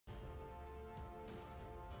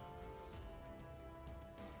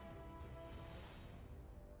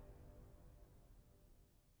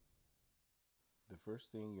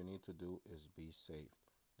first thing you need to do is be safe.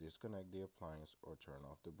 Disconnect the appliance or turn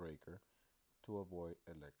off the breaker to avoid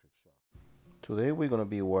electric shock. Today we're going to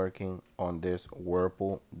be working on this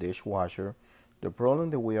Whirlpool dishwasher. The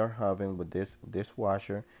problem that we are having with this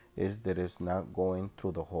dishwasher is that it's not going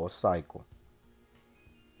through the whole cycle.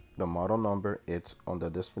 The model number it's on the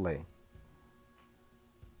display.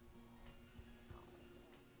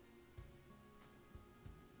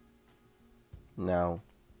 Now,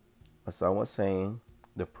 as I was saying,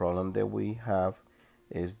 the problem that we have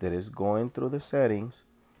is that it's going through the settings,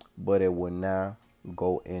 but it will not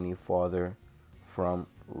go any further from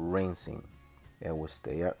rinsing. It will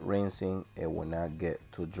stay at rinsing. It will not get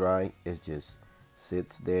too dry. It just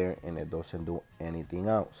sits there and it doesn't do anything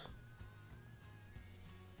else.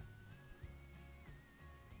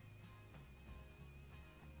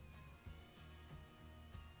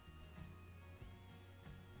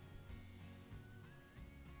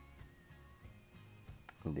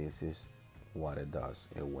 This is what it does.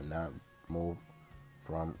 It will not move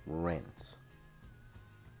from rinse.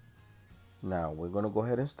 Now we're gonna go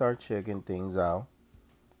ahead and start checking things out,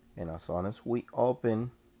 and as soon as we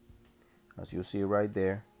open, as you see right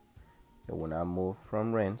there, it will not move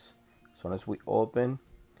from rinse. As soon as we open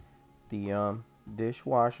the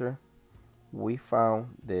dishwasher, we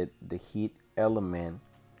found that the heat element,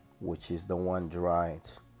 which is the one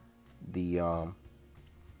dries the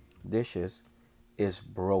dishes, is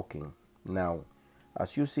broken. Now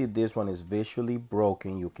as you see, this one is visually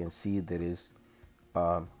broken. You can see that it's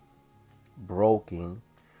broken,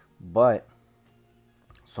 but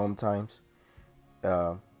sometimes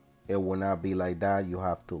it will not be like that. You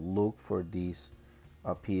have to look for this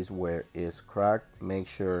piece where it's cracked. Make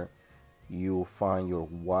sure you find your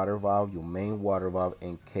water valve, your main water valve,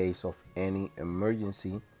 in case of any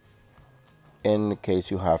emergency, in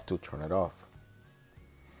case you have to turn it off.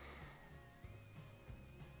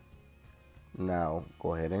 Now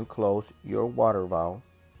go ahead and close your water valve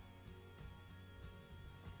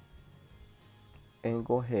and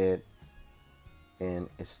go ahead and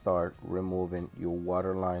start removing your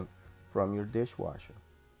water line from your dishwasher.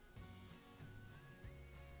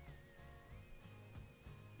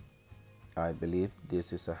 I believe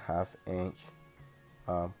this is a 1/2 inch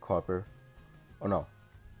copper, or no,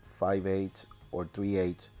 5/8 or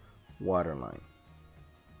 3/8 water line.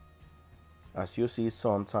 As you see,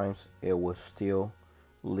 sometimes it will still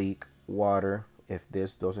leak water. If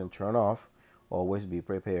this doesn't turn off, always be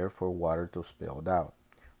prepared for water to spill out.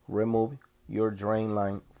 Remove your drain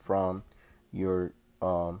line from your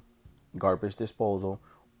garbage disposal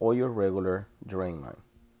or your regular drain line.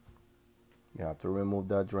 You have to remove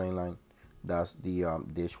that drain line. That's the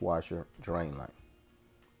dishwasher drain line.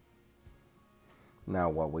 Now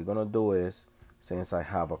what we're gonna do is, since I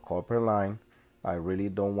have a copper line, I really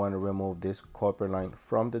don't want to remove this copper line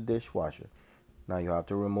from the dishwasher. Now you have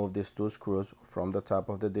to remove these 2 screws from the top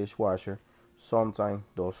of the dishwasher. Sometimes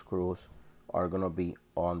those screws are going to be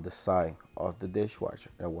on the side of the dishwasher.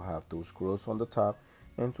 It will have 2 screws on the top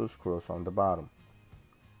and 2 screws on the bottom.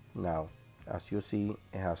 Now, as you see,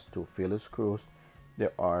 it has 2 Phillips screws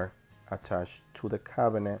that are attached to the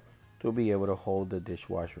cabinet to be able to hold the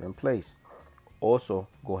dishwasher in place. Also,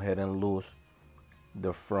 go ahead and loose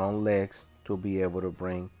the front legs to be able to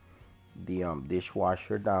bring the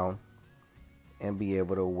dishwasher down and be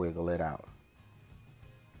able to wiggle it out.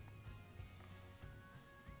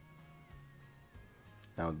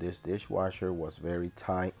 Now this dishwasher was very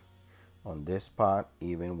tight on this spot,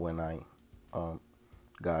 even when I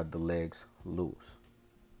got the legs loose.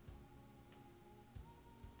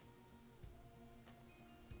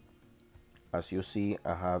 As you see,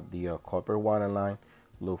 I have the copper water line.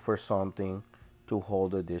 Look for something to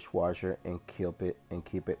hold the dishwasher and keep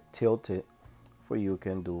it tilted for you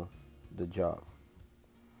can do the job.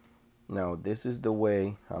 Now this is the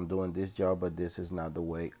way I'm doing this job, but this is not the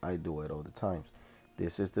way I do it all the times.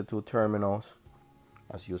 This is the 2 terminals,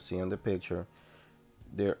 as you see in the picture.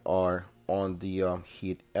 They are on the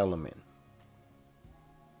heat element.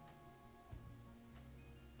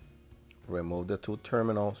 Remove the 2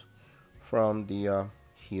 terminals from the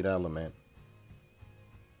heat element.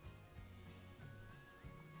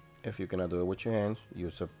 If you cannot do it with your hands,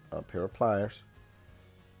 use a pair of pliers,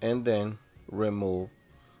 and then remove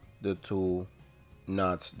the 2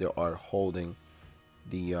 nuts that are holding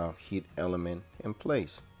the heat element in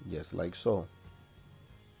place, just like so.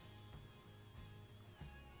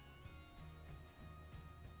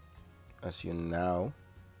 As you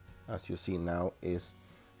see now, is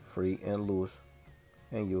free and loose,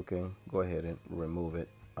 and you can go ahead and remove it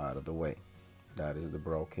out of the way. That is the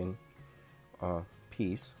broken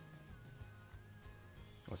piece,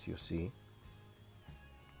 as you see.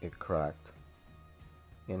 it cracked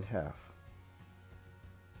in half.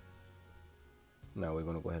 Now we're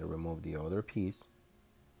going to go ahead and remove the other piece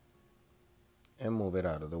and move it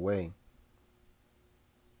out of the way.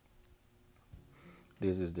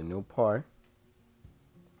 This is the new part.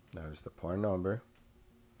 That is the part number.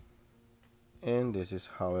 And this is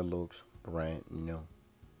how it looks brand new.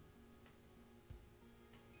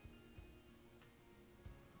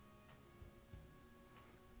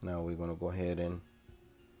 Now we're going to go ahead and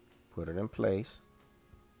put it in place.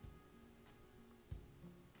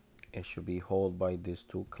 It should be held by these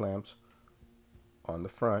two clamps on the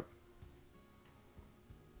front.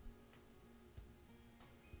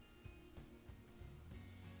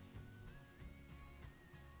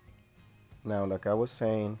 Now, like I was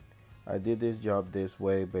saying, I did this job this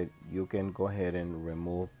way, but you can go ahead and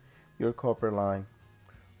remove your copper line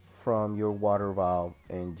from your water valve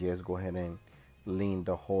and just go ahead and lean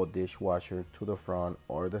the whole dishwasher to the front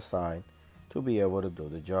or the side to be able to do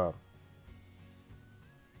the job.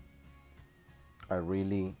 I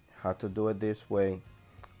really had to do it this way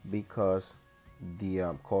because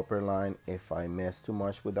the copper line, if I mess too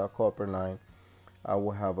much with that copper line, I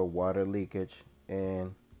will have a water leakage,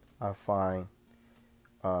 and I find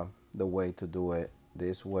the way to do it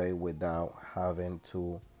this way without having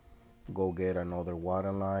to go get another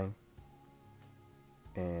water line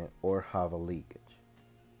or have a leakage.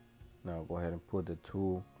 Now go ahead and put the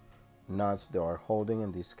two nuts they are holding.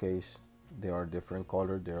 In this case, they are different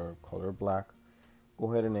color. They are color black.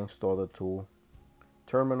 Go ahead and install the two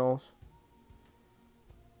terminals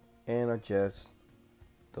and adjust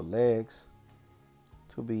the legs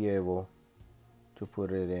to be able to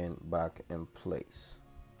put it in back in place.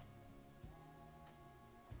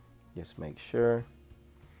 Just make sure.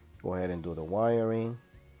 Go ahead and do the wiring.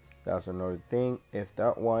 That's another thing. If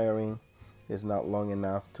that wiring is not long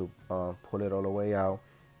enough to pull it all the way out,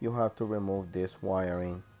 you have to remove this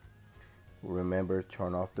wiring. Remember,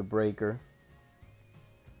 turn off the breaker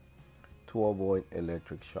to avoid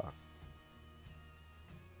electric shock.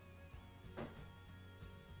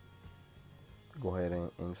 Go ahead and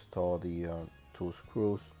install the two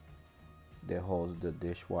screws that holds the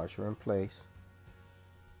dishwasher in place.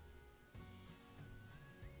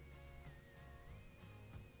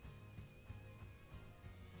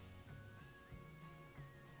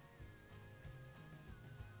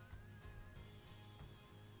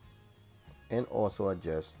 And also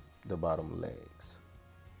adjust the bottom legs.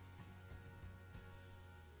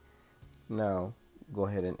 Now go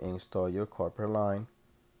ahead and install your copper line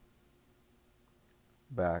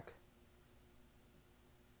back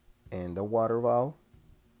in the water valve,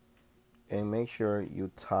 and make sure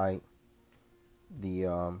you tie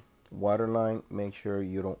the water line. Make sure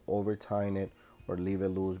you don't over tighten it or leave it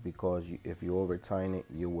loose, because if you over tighten it,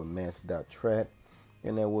 you will mess that thread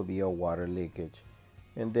and there will be a water leakage.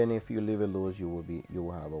 And then if you leave it loose, you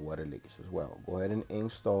will have a water leakage as well. Go ahead and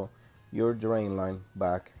install your drain line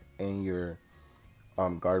back in your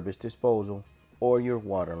garbage disposal or your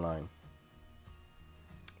water line.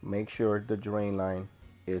 Make sure the drain line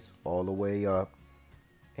is all the way up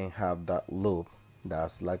and have that loop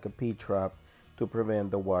that's like a P-trap to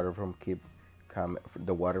prevent the water from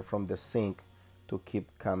the sink to keep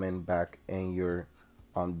coming back in your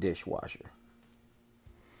dishwasher.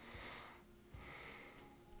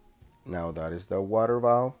 Now that is the water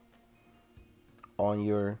valve on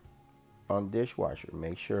your dishwasher.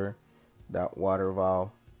 Make sure that water valve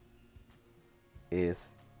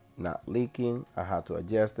is not leaking. I had to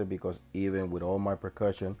adjust it because even with all my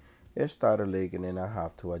percussion, it started leaking, and I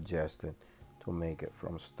have to adjust it to make it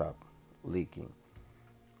from stop leaking.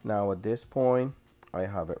 Now at this point, I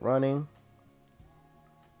have it running,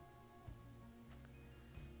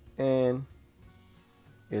 and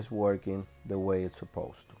it's working the way it's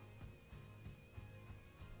supposed to.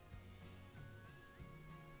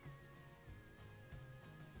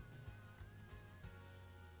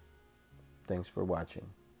 Thanks for watching.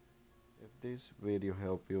 If this video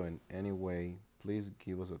helped you in any way, please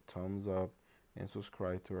give us a thumbs up and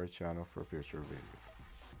subscribe to our channel for future videos.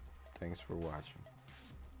 Thanks for watching.